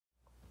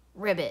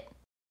Ribbit.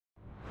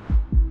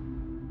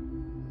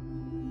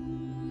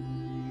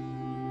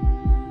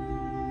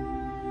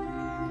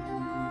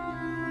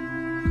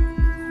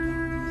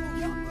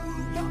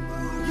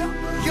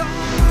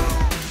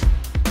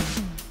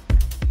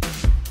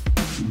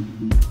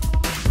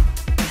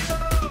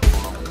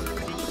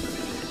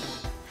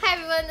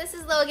 This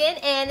is Logan,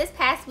 and this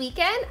past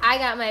weekend I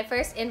got my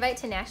first invite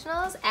to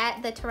nationals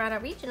at the Toronto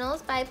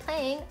Regionals by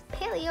playing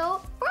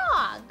Paleozoic.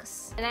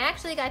 And I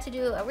actually got to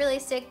do a really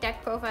sick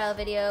deck profile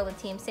video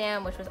with Team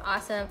Sam, which was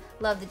awesome.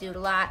 Love the dude a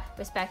lot,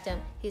 respect him,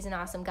 he's an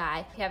awesome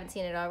guy. If you haven't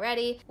seen it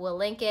already, we'll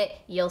link it,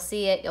 you'll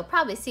see it, you'll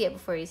probably see it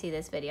before you see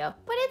this video,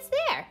 but it's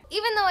there.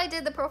 Even though I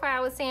did the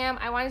profile with Sam,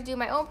 I wanted to do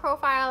my own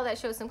profile that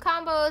shows some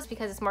combos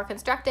because it's more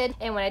constructed,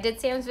 and when I did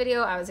Sam's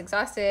video, I was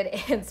exhausted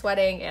and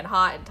sweating and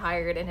hot and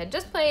tired and had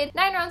just played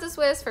 9 rounds of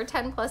Swiss for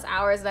 10 plus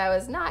hours and I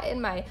was not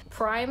in my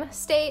prime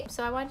state.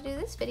 So I wanted to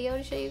do this video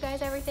to show you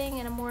guys everything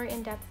in a more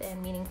in-depth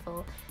and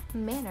meaningful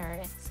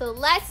manner. So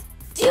let's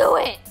do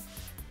it!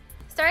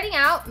 Starting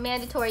out,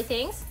 mandatory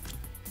things.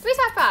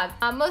 3-shot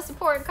frog. Most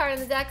important card in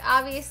the deck,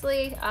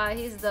 obviously.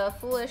 He's the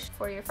foolish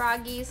for your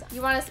froggies.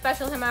 You want to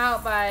special him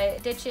out by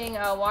ditching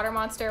a water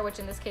monster, which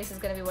in this case is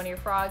going to be one of your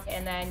frogs,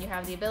 and then you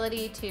have the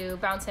ability to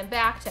bounce him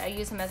back to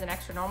use him as an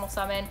extra normal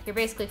summon. You're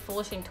basically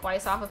foolishing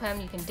twice off of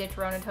him. You can ditch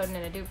Ronin Totem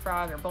and a dupe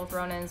frog, or both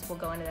Ronins. We'll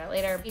go into that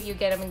later. You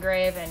get him in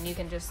grave, and you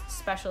can just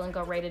special and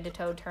go rated to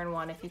Toad turn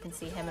 1 if you can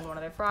see him and one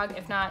other frog.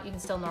 If not, you can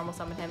still normal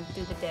summon him,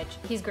 do the ditch.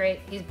 He's great,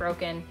 he's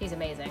broken, he's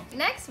amazing.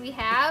 Next, we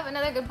have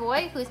another good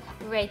boy who's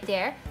right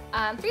there.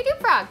 3 dupe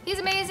frog. He's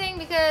amazing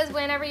because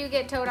whenever you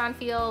get Toad on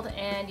field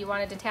and you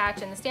want to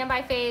detach in the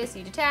standby phase,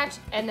 you detach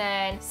and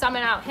then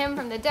summon out him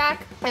from the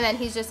deck, and then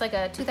he's just like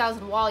a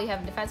 2000 wall. You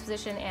have a defense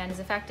position, and his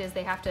effect is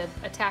they have to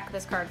attack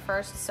this card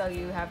first, so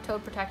you have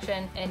Toad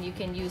protection, and you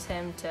can use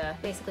him to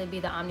basically be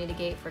the Omni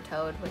negate for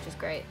Toad, which is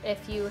great.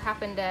 If you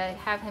happen to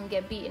have him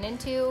get beaten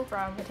into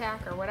from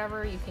attack or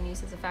whatever, you can use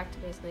his effect to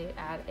basically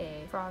add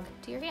a frog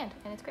to your hand,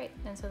 and it's great.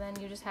 And so then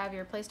you just have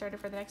your play started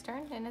for the next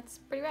turn, and it's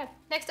pretty rad.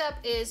 Next up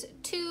is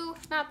 2,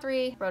 not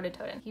 3, Ronin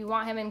Totem. You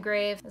want him in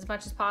grave as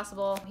much as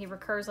possible. He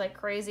recurs like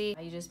crazy.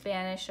 You just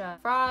banish a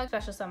frog,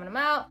 special summon him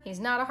out. He's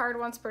not a hard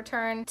once per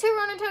turn. 2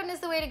 Ronin Totem is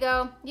the way to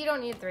go. You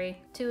don't need 3.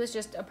 2 is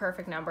just a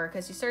perfect number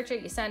because you search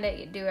it, you send it,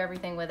 you do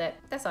everything with it.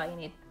 That's all you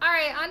need. All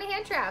right, on to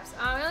hand traps.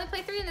 I only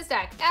play 3 in this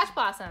deck. Ash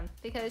Blossom,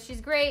 because she's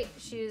great.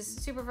 She's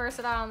super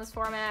versatile in this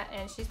format,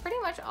 and she's pretty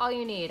much all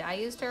you need. I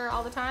used her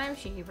all the time.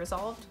 She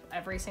resolved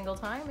every single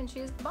time, and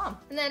she's the bomb.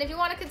 And then if you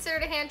want to consider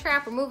it a hand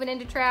trap, we're moving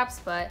into traps,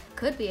 but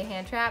could be a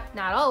hand trap,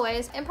 not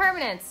always.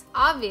 Impermanence.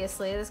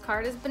 Obviously, this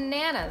card is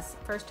bananas.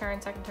 First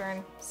turn, second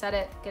turn, set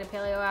it, get a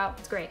paleo out.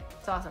 It's great.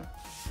 It's awesome.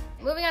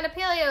 Moving on to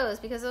Paleos,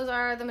 because those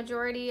are the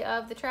majority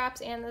of the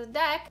traps and the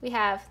deck, we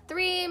have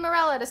 3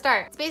 Morella to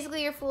start. It's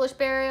basically your Foolish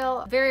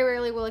Burial. Very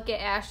rarely will it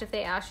get ashed. If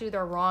they ash you,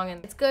 they're wrong,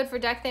 and it's good for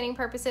deck thinning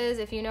purposes.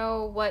 If you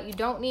know what you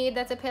don't need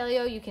that's a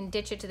Paleo, you can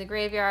ditch it to the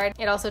graveyard.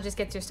 It also just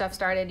gets your stuff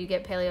started. You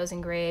get Paleos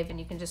engraved, and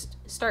you can just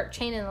start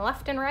chaining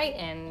left and right,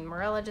 and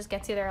Morella just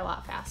gets you there a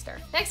lot faster.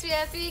 Next, we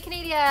have 3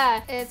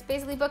 Canadia. It's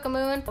basically Book of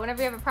Moon.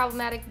 Whenever you have a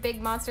problematic big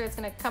monster that's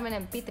gonna come in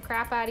and beat the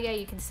crap out of you,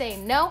 you can say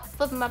no,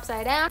 flip them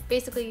upside down.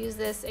 Basically use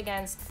this against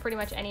pretty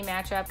much any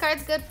matchup.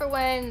 Card's good for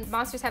when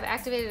monsters have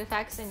activated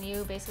effects and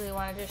you basically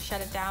want to just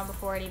shut it down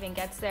before it even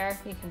gets there.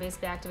 You can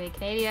basically activate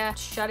Canadia,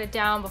 shut it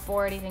down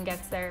before it even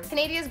gets there.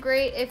 Canadia is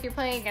great if you're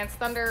playing against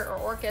Thunder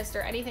or Orcust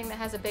or anything that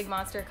has a big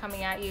monster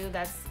coming at you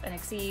that's an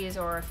Xyz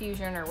or a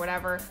Fusion or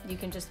whatever. You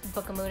can just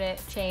Book of Moon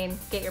it, chain,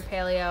 get your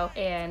Paleo,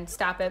 and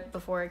stop it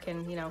before it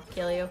can, you know,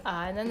 kill you.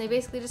 And then they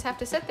basically just have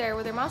to sit there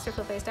with their monster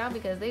flip face down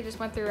because they just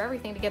went through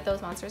everything to get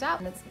those monsters out,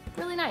 and it's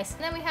really nice.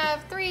 And then we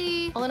have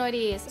 3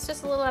 Illinoides. It's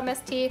just a little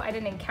MST. I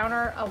didn't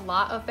encounter a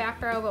lot of back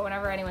row, but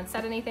whenever anyone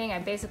said anything, I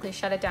basically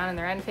shut it down in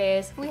their end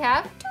phase. We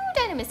have 2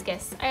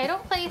 Dynamiscus. I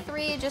don't play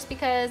 3 just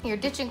because you're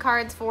ditching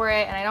cards for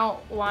it, and I don't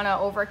want to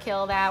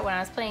overkill that. When I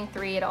was playing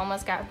 3, it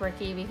almost got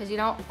bricky because you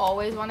don't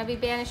always want to be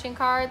banishing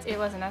cards. It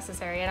wasn't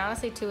necessary, and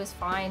honestly 2 is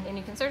fine, and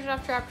you can search it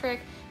off Trap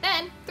Trick.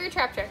 Then 3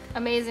 Trap Trick.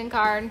 Amazing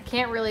card.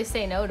 Can't really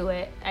say no to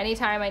it.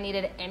 Anytime I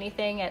needed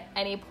anything at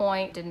any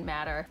point, didn't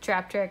matter.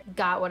 Trap Trick,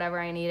 got whatever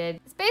I needed.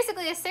 It's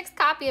basically a 6th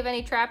copy of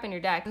any trap in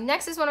your deck.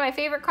 Next is one of my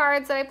favorite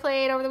cards that I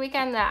played over the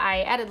weekend that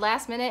I added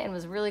last minute and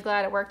was really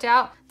glad it worked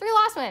out. 3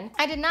 Lost Wind.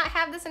 I did not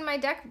have this in my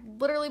deck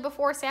literally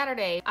before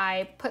Saturday.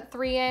 I put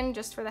 3 in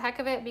just for the heck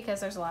of it because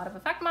there's a lot of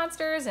effect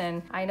monsters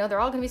and I know they're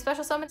all gonna be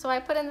special summoned, so I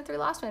put in the 3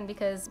 Lost Wind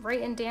because right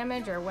in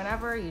damage or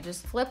whenever you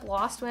just flip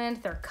Lost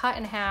Wind, they're cut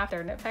in half,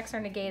 their effects are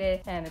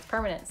negated, and it's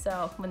permanent.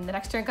 So when the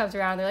next turn comes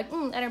around, they're like,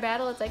 enter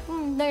battle. It's like,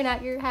 no, you're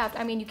not. You're halved.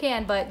 I mean, you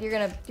can, but you're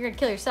gonna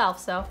kill yourself.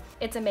 So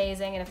it's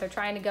amazing. And if they're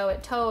trying to go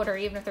at Toad, or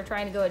even if they're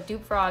trying to go at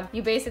Dupe Frog,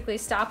 you basically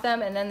stop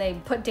them, and then they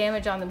put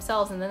damage on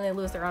themselves, and then they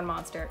lose their own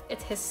monster.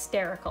 It's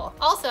hysterical.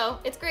 Also,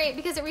 it's great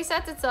because it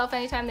resets itself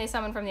anytime they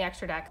summon from the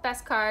extra deck.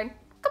 Best card.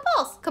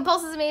 Compulse.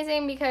 Compulse is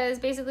amazing because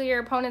basically your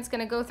opponent's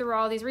gonna go through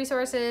all these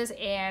resources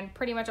and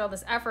pretty much all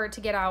this effort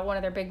to get out one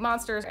of their big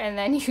monsters, and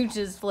then you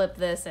just flip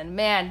this, and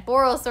man,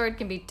 Borrelsword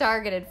can be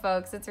targeted,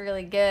 folks. It's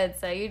really good.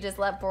 So you just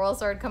let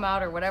Borrelsword come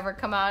out or whatever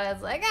come out, and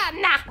it's like,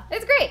 nah.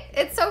 It's great.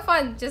 It's so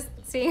fun just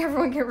seeing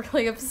everyone get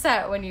really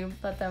upset when you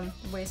let them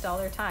waste all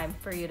their time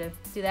for you to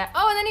do that.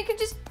 Oh, and then you can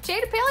just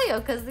chain a Paleo,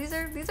 because these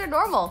are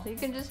normal. You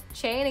can just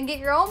chain and get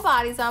your own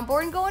bodies on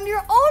board and go into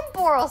your own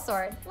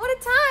Borrelsword. What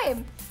a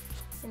time.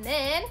 And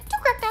then 2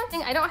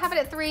 Crackdown. I don't have it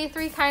at 3.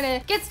 3 kind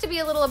of gets to be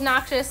a little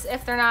obnoxious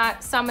if they're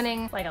not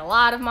summoning like a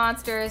lot of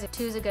monsters.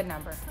 2 is a good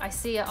number. I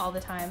see it all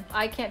the time.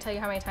 I can't tell you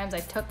how many times I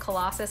took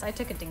Colossus. I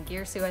took a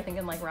Dingirsu, I think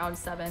in like round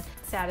 7.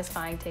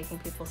 Satisfying taking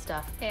people's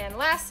stuff. And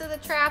last of the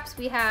traps,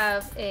 we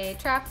have a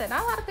trap that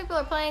not a lot of people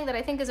are playing that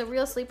I think is a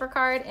real sleeper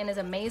card and is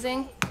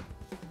amazing.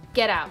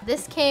 Get Out.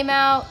 This came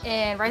out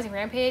in Rising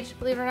Rampage,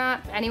 believe it or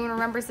not. Anyone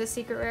remembers this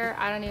secret rare?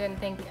 I don't even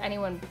think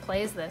anyone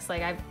plays this.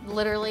 Like, I've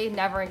literally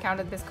never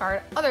encountered this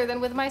card other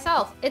than with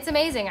myself. It's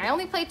amazing. I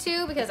only play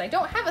 2 because I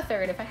don't have a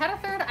 3rd. If I had a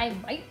 3rd, I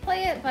might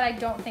play it, but I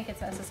don't think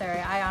it's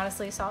necessary. I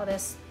honestly saw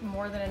this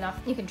more than enough.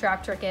 You can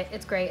trap trick it.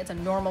 It's great. It's a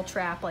normal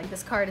trap. Like,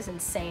 this card is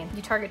insane.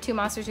 You target 2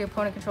 monsters your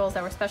opponent controls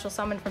that were special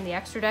summoned from the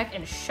extra deck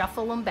and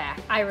shuffle them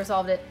back. I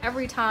resolved it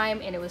every time,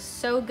 and it was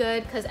so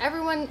good because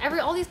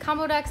all these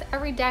combo decks,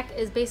 every deck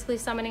is basically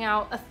summoning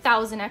out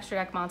 1,000 extra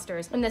deck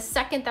monsters. And the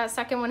second that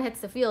second one hits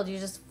the field, you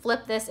just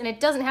flip this, and it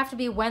doesn't have to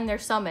be when they're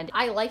summoned.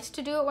 I liked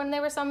to do it when they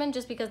were summoned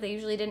just because they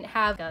usually didn't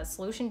have a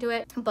solution to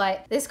it,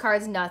 but this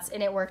card's nuts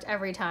and it worked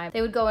every time.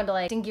 They would go into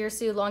like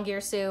Dingirsu,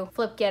 Longirsu,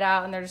 flip Get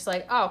Out, and they're just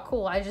like, oh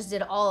cool, I just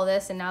did all of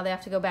this and now they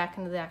have to go back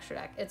into the extra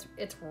deck.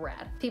 It's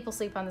rad. People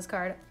sleep on this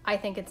card. I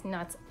think it's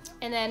nuts.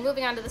 And then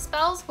moving on to the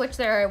spells, which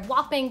there are a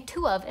whopping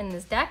 2 of in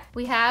this deck,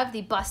 we have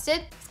the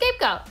Busted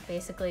Scapegoat.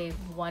 Basically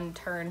 1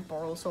 turn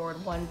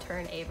Borrelsword, 1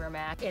 turn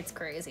Avermac. It's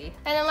crazy.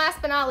 And then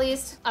last but not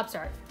least,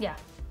 Upstart. Yeah,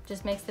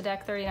 just makes the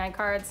deck 39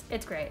 cards.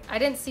 It's great. I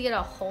didn't see it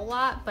a whole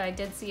lot, but I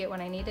did see it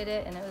when I needed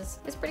it, and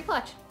it's pretty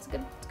clutch. It's a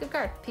good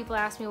card. People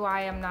ask me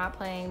why I'm not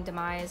playing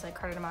Demise, like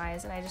Card of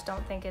Demise, and I just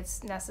don't think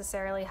it's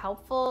necessarily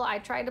helpful. I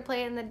tried to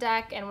play it in the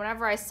deck, and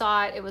whenever I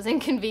saw it, it was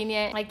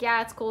inconvenient. Like,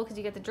 yeah, it's cool because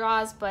you get the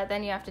draws, but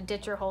then you have to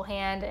ditch your whole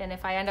hand, and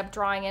if I end up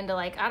drawing into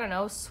like, I don't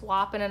know,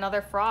 swapping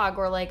another frog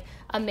or like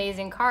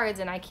amazing cards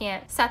and I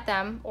can't set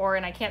them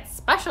and I can't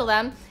special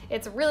them,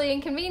 it's really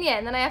inconvenient,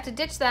 and then I have to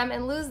ditch them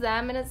and lose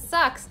them, and it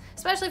sucks.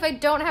 Especially if I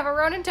don't have a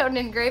Ronin Totem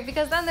engraved,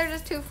 because then they're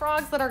just 2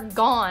 frogs that are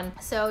gone.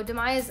 So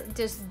Demise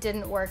just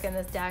didn't work in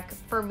this deck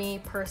for me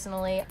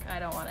personally. I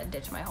don't want to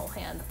ditch my whole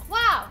hand.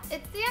 Wow,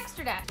 it's the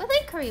extra deck with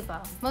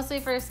Karibo, mostly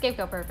for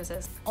scapegoat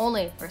purposes.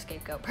 Only for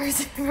scapegoat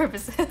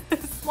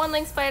purposes. 1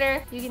 Link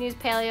Spider. You can use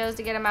Paleos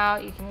to get him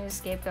out. You can use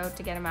Scapegoat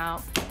to get him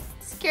out.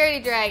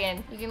 Security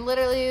Dragon. You can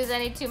literally use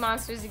any 2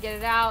 monsters to get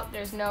it out.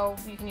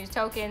 You can use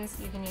tokens,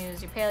 you can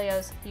use your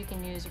Paleos, you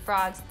can use your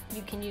frogs,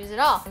 you can use it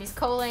all. These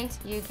co-linked,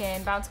 you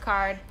can bounce a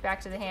card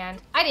back to the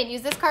hand. I didn't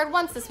use this card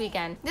once this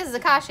weekend. This is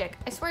Akashic.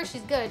 I swear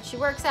she's good. She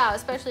works out,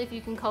 especially if you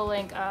can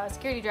co-link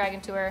Security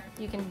Dragon to her.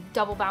 You can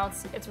double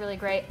bounce. It's really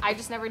great. I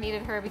just never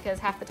needed her because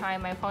half the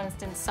time my opponents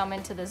didn't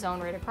summon to the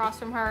zone right across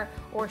from her,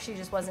 or she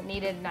just wasn't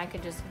needed and I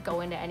could just go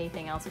into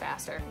anything else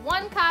faster.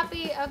 1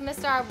 copy of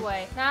Mr.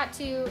 Arboy. Not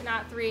 2,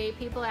 not 3.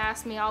 People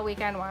ask me all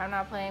weekend why I'm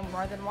not playing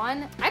more than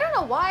 1. I don't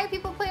know why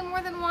people play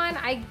more than 1.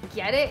 I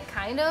get it,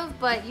 kind of,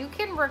 but you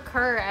can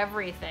recur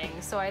everything,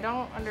 so I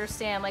don't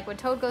understand. Like when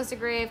Toad goes to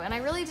grave, and I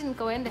really didn't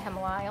go into him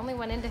a lot. I only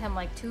went into him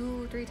like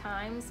 2-3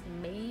 times,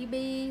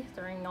 maybe,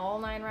 during all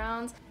 9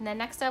 rounds. And then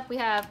next up we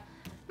have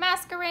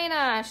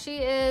Masquerena. She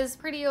is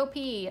pretty OP.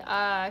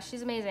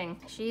 She's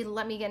amazing. She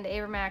let me get into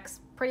Avermax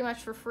pretty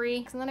much for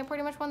free, and then I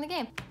pretty much won the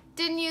game.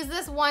 Didn't use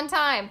this 1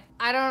 time.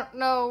 I don't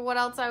know what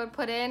else I would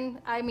put in.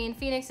 I mean,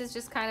 Phoenix is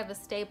just kind of a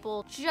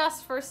staple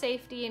just for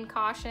safety and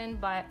caution,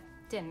 but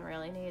didn't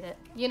really need it.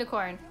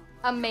 Unicorn,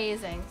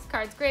 amazing. This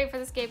card's great for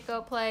the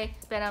scapegoat play.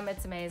 Spin 'em,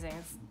 it's amazing.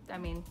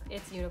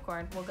 It's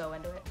Unicorn. We'll go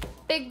into it.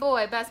 Big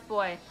boy, best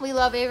boy. We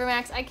love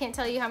Avermax. I can't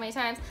tell you how many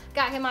times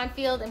got him on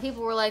field and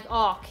people were like,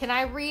 oh, can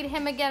I read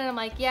him again? And I'm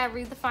like, yeah,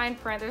 read the fine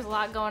print. There's a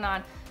lot going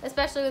on,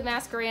 especially with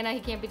Masquerena. He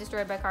can't be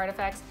destroyed by card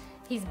effects.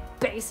 He's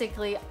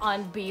basically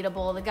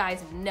unbeatable. The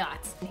guy's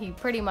nuts. He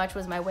pretty much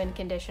was my win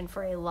condition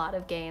for a lot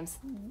of games.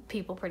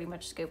 People pretty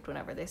much scooped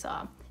whenever they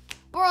saw him.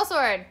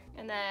 Borrelsword.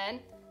 And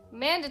then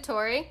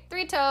mandatory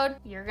 3-toed.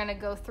 You're gonna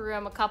go through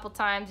him a couple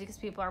times because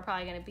people are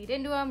probably gonna beat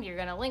into him. You're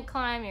gonna link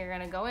climb. You're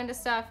gonna go into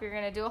stuff. You're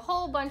gonna do a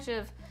whole bunch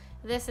of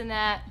this and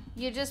that.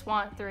 You just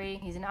want 3.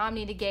 He's an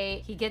Omni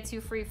Negate. He gets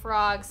you free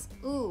frogs.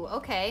 Ooh,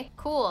 okay,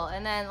 cool.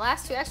 And then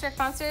last 2 extra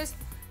monsters.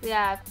 We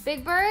have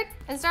Big Bird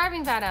and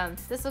Starving Venom.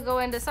 This will go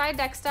into side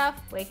deck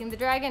stuff. Waking the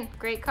Dragon,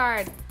 great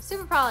card.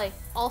 Super Poly,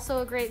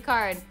 also a great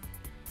card.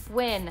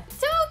 Win.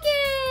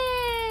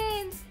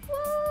 Tokens! Woo!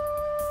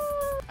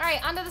 All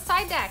right, onto the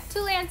side deck.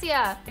 2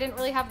 Lancia. I didn't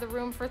really have the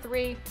room for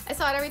 3. I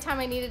saw it every time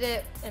I needed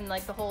it, and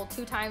like the whole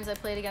 2 times I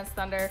played against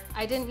Thunder.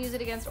 I didn't use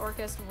it against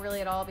Orcust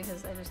really at all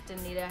because I just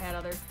didn't need it.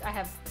 I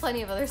have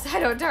plenty of other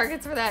side-out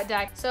targets for that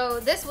deck. So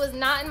this was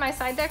not in my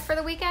side deck for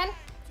the weekend,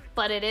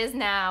 but it is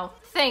now.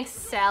 Thanks,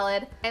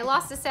 Salad. I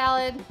lost to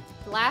Salad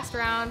last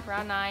round,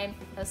 round 9.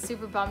 I was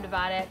super bummed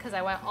about it because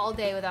I went all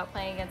day without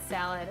playing against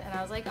Salad, and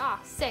I was like, oh,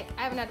 sick.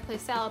 I haven't had to play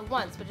Salad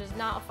once, which is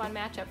not a fun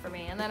matchup for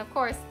me. And then of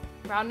course,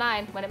 round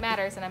 9, when it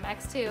matters and I'm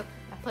X2,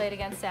 I played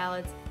against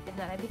Salads, and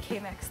then I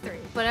became X3.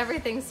 But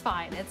everything's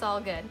fine, it's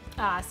all good.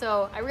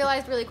 So I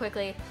realized really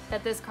quickly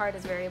that this card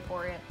is very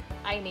important.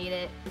 I need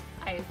it.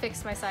 I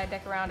fixed my side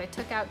deck around. I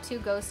took out 2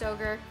 Ghost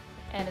Ogre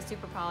and a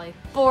Super Poly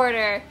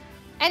Border.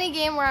 Any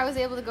game where I was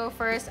able to go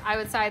first, I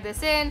would side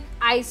this in.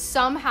 I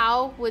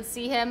somehow would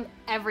see him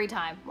every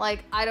time.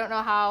 Like, I don't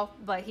know how,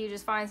 but he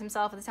just finds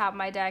himself at the top of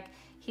my deck.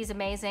 He's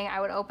amazing. I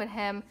would open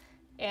him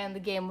and the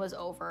game was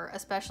over,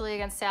 especially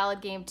against Salad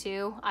game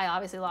 2. I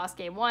obviously lost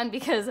game 1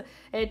 because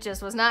it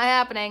just was not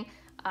happening.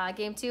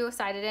 Game 2,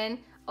 sided in,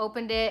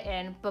 opened it,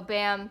 and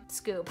ba-bam,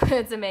 scoop.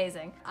 It's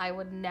amazing. I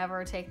would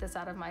never take this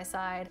out of my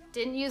side.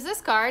 Didn't use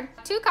this card.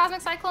 2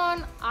 Cosmic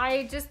Cyclone.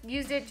 I just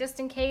used it just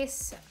in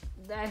case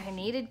that I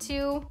needed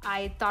to.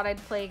 I thought I'd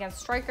play against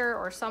Striker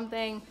or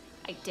something.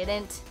 I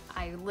didn't.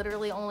 I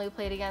literally only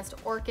played against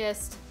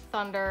Orcust,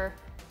 Thunder,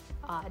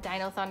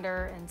 Dino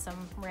Thunder, and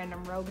some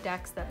random rogue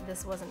decks that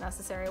this wasn't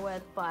necessary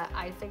with, but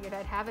I figured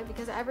I'd have it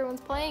because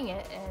everyone's playing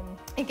it and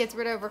it gets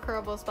rid of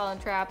recurable spell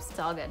and traps. It's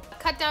all good.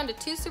 Cut down to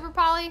 2 Super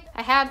Poly.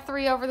 I had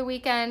 3 over the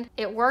weekend.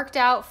 It worked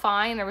out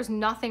fine. There was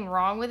nothing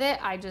wrong with it.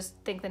 I just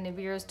think the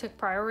Nibiru's took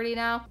priority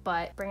now,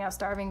 but bring out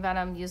Starving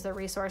Venom, use their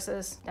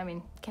resources. I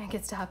mean, can't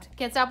get stopped.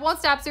 Can't stop, won't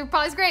stop. Super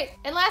Poly's great.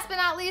 And last but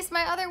not least,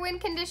 my other win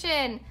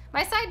condition.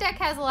 My side deck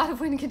has a lot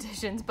of win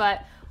conditions,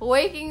 but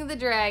Waking the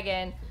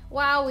Dragon.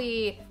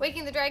 Wowee.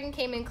 Waking the Dragon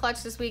came in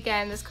clutch this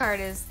weekend. This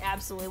card is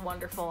absolutely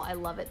wonderful. I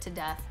love it to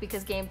death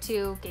because game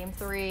 2, game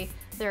 3,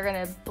 they're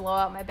gonna blow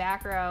out my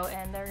back row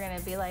and they're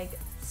gonna be like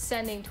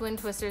sending Twin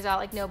Twisters out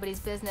like nobody's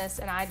business,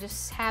 and I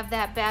just have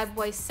that bad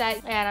boy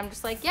set and I'm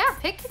just like, yeah,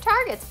 pick your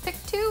targets. Pick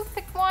 2,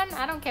 pick 1,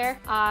 I don't care.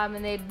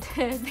 And they'd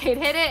hit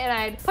it and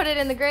I'd put it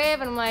in the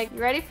grave and I'm like,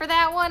 you ready for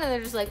that one? And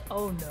they're just like,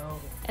 oh no.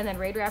 And then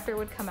Raid Raptor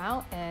would come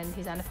out and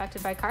he's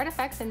unaffected by card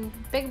effects, and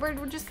Big Bird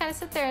would just kind of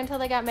sit there until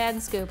they got mad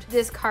and scooped.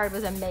 This card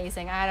was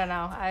amazing. I don't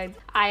know.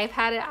 I've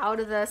had it out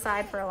of the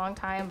side for a long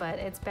time, but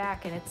it's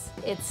back and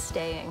it's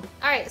staying.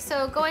 All right,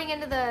 so going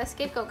into the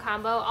Scapegoat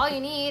combo, all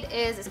you need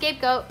is a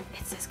Scapegoat.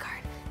 It's this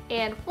card.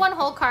 And 1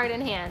 whole card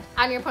in hand.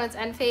 On your opponent's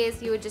end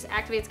phase, you would just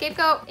activate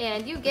Scapegoat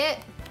and you get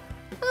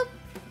boop,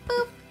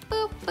 boop,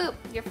 boop, boop,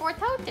 your 4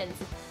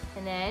 tokens.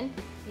 And then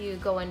you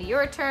go into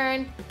your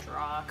turn,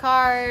 draw a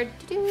card,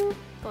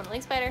 go into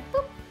Link Spider,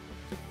 boop.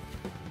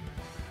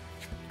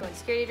 Go into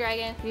Security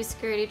Dragon, use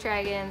Security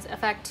Dragon's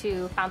effect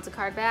to bounce a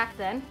card back,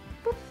 then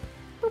boop,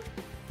 boop.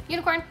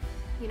 Unicorn.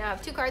 You now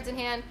have 2 cards in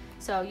hand,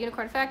 so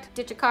Unicorn effect,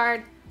 ditch a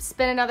card,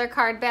 spin another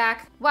card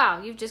back.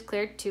 Wow, you've just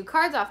cleared 2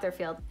 cards off their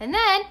field. And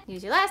then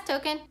use your last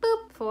token,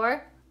 boop,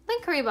 for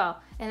Link Karibo.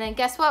 And then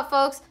guess what,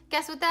 folks?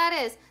 Guess what that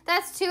is?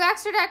 That's 2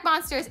 extra deck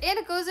monsters, and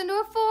it goes into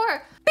a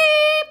 4.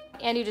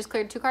 Beep! And you just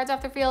cleared 2 cards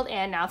off their field,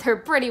 and now they're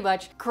pretty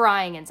much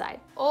crying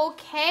inside.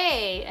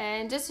 Okay,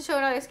 and just to show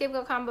another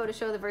Scapegoat combo to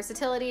show the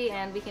versatility,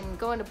 and we can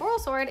go into Boral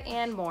Sword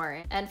and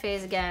more. End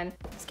phase again,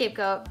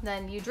 Scapegoat,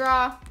 then you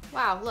draw.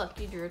 Wow, look,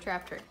 you drew a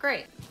trap trick.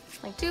 Great.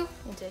 Link 2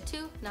 into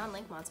 2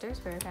 non-link monsters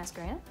for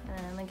Masquerade. And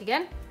then Link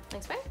again,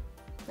 Link Spider,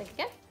 Link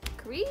again.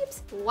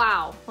 Creeps?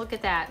 Wow, look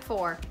at that.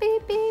 4.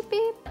 Beep, beep,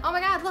 beep. Oh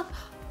my god, look.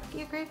 Look at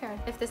your graveyard.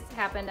 If this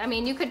happened, I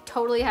mean, you could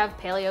totally have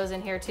Paleos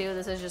in here too.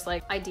 This is just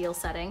like ideal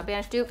setting.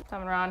 Banish dupe,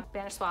 summon Ron,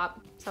 banish swap,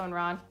 summon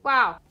Ron.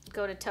 Wow.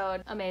 Go to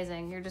Toad.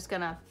 Amazing. You're just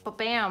gonna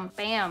ba-bam,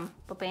 bam,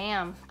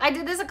 ba-bam. I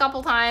did this a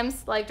couple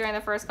times, like during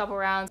the first couple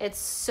rounds. It's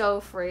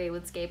so free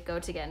with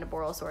Scapegoat to get into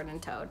Boral Sword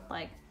and Toad.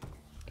 Like,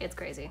 it's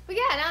crazy. But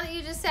yeah, now that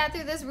you just sat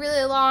through this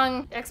really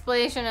long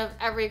explanation of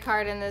every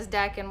card in this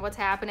deck and what's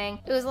happening,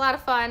 it was a lot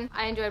of fun.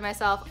 I enjoyed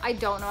myself. I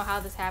don't know how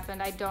this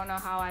happened. I don't know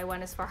how I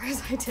went as far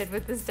as I did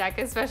with this deck,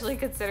 especially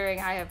considering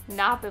I have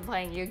not been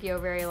playing Yu-Gi-Oh!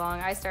 Very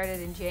long. I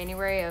started in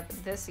January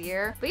of this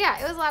year. But yeah,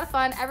 it was a lot of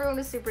fun. Everyone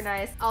was super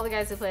nice. All the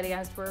guys who played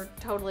against were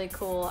totally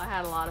cool. I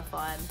had a lot of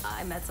fun.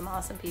 I met some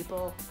awesome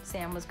people.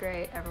 Sam was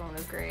great. Everyone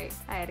was great.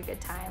 I had a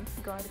good time.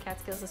 I'm going to the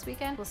Catskills this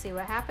weekend. We'll see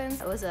what happens.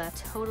 It was a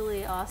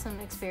totally awesome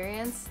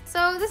experience.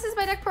 So this is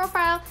my deck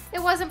profile. It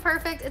wasn't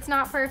perfect. It's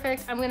not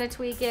perfect. I'm gonna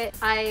tweak it.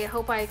 I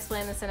hope I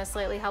explained this in a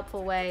slightly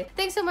helpful way.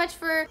 Thanks so much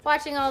for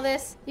watching all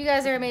this. You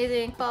guys are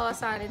amazing. Follow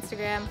us on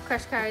Instagram,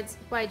 Crush Cards,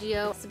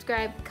 YGO.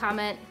 Subscribe,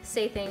 comment,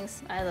 say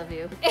things. I love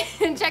you.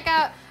 And check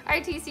out our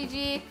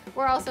TCG.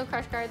 We're also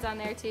Crush Cards on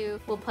there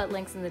too. We'll put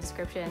links in the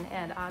description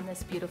and on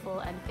this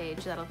beautiful end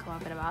page that'll come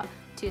up in about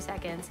 2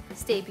 seconds.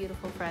 Stay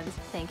beautiful, friends.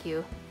 Thank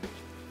you.